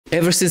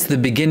Ever since the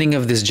beginning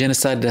of this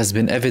genocide, it has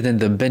been evident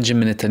that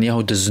Benjamin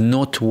Netanyahu does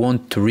not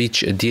want to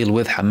reach a deal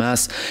with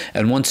Hamas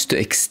and wants to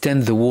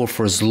extend the war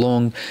for as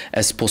long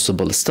as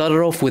possible. It started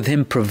off with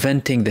him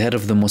preventing the head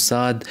of the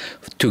Mossad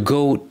to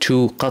go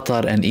to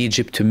Qatar and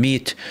Egypt to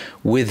meet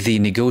with the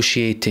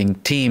negotiating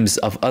teams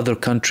of other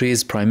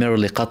countries,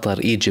 primarily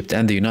Qatar, Egypt,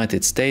 and the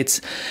United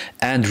States,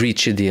 and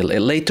reach a deal.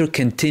 It later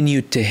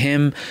continued to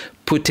him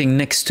putting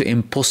next to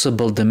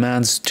impossible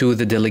demands to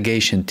the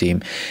delegation team.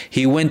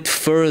 He went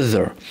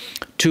further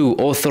to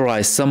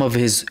authorize some of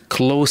his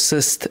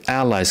closest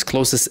allies,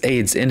 closest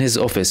aides in his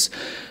office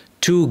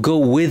to go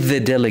with the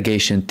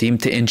delegation team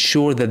to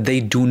ensure that they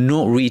do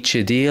not reach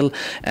a deal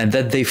and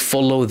that they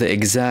follow the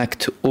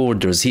exact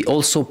orders. He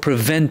also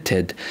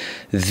prevented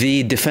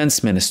the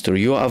defense minister,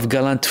 Yoav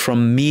Gallant,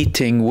 from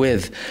meeting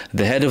with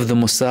the head of the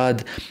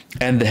Mossad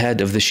and the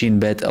head of the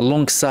Shin Bet,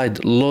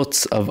 alongside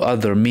lots of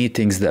other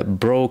meetings that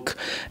broke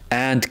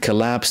and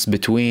collapsed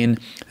between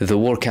the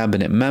war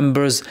cabinet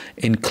members,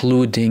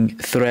 including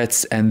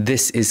threats, and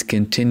this is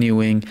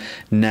continuing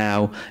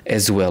now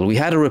as well. We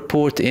had a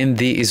report in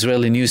the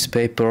Israeli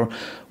newspaper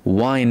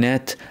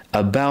Ynet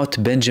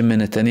about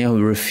Benjamin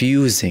Netanyahu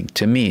refusing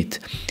to meet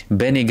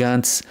Benny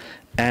Gantz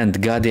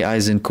and Gadi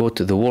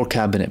Eisenkot, the war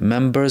cabinet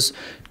members,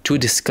 to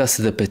discuss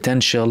the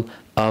potential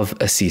of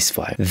a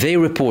ceasefire. They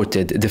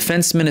reported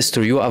Defense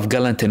Minister Yoav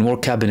Gallant and War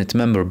Cabinet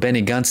member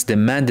Benny Gantz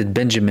demanded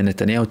Benjamin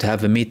Netanyahu to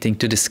have a meeting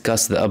to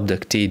discuss the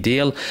abductee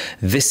deal.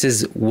 This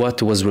is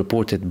what was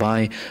reported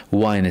by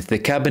Ynet. The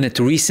cabinet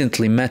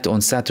recently met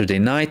on Saturday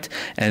night,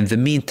 and in the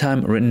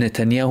meantime,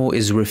 Netanyahu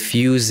is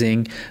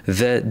refusing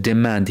the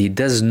demand. He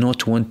does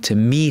not want to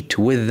meet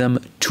with them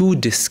to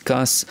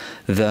discuss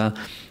the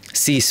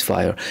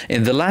ceasefire.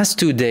 In the last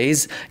 2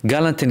 days,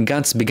 Gallant and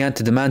Gantz began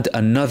to demand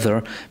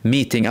another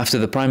meeting after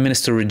the Prime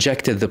Minister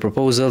rejected the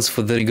proposals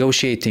for the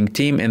negotiating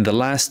team in the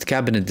last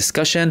cabinet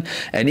discussion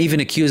and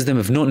even accused them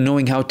of not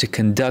knowing how to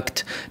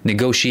conduct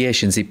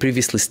negotiations. He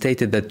previously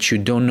stated that you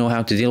don't know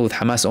how to deal with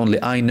Hamas, only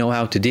I know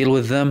how to deal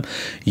with them.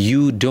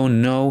 You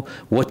don't know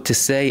what to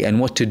say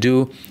and what to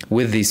do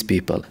with these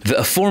people. The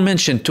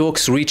aforementioned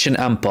talks reached an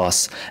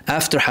impasse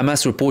after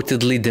Hamas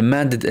reportedly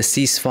demanded a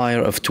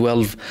ceasefire of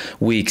 12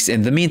 weeks.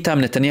 In the meantime,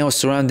 Netanyahu's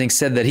surroundings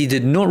said that he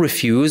did not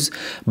refuse,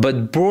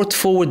 but brought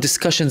forward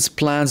discussions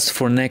plans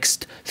for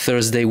next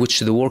Thursday,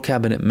 which the war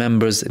cabinet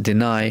members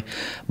deny,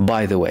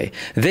 by the way.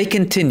 They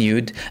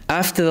continued,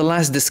 after the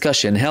last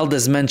discussion held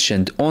as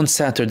mentioned on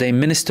Saturday,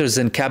 ministers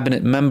and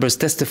cabinet members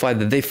testified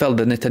that they felt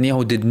that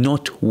Netanyahu did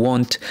not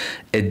want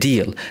a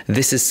deal.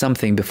 This is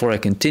something, before I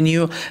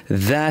continue,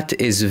 that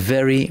is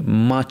very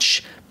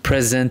much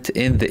present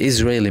in the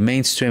Israeli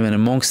mainstream and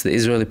amongst the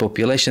Israeli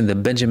population, that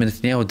Benjamin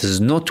Netanyahu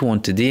does not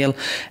want a deal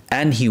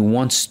and he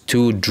wants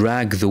to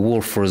drag the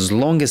war for as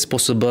long as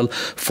possible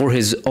for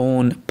his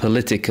own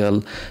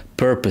political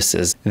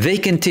purposes. They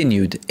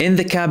continued. In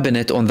the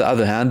cabinet, on the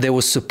other hand, there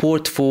was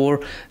support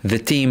for the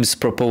team's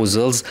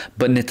proposals,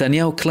 but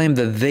Netanyahu claimed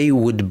that they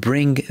would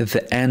bring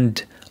the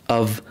end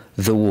of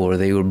the war.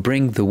 They will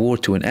bring the war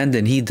to an end,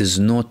 and he does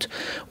not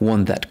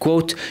want that.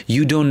 Quote,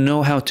 "You don't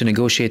know how to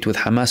negotiate with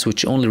Hamas,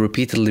 which only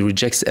repeatedly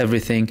rejects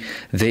everything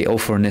they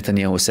offer,"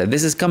 Netanyahu said.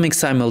 This is coming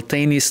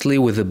simultaneously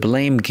with a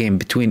blame game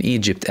between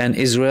Egypt and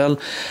Israel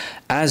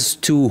as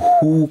to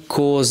who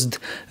caused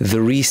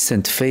the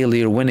recent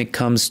failure when it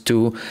comes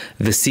to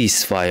the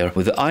ceasefire.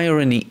 The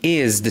irony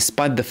is,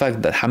 despite the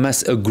fact that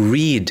Hamas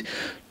agreed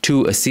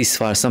to a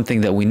ceasefire,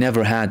 something that we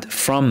never had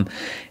from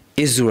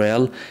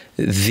Israel,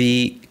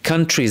 the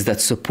countries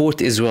that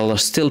support Israel are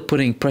still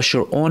putting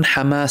pressure on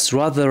Hamas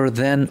rather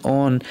than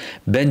on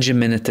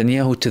Benjamin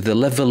Netanyahu to the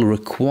level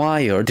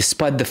required,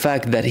 despite the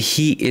fact that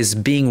he is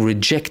being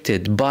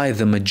rejected by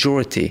the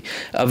majority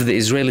of the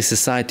Israeli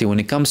society when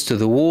it comes to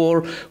the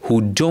war,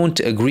 who don't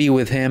agree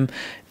with him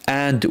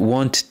and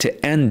want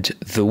to end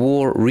the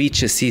war,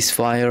 reach a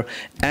ceasefire,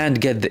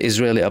 and get the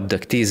Israeli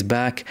abductees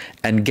back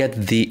and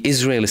get the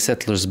Israeli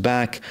settlers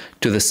back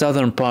to the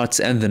southern parts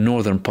and the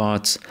northern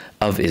parts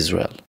of Israel.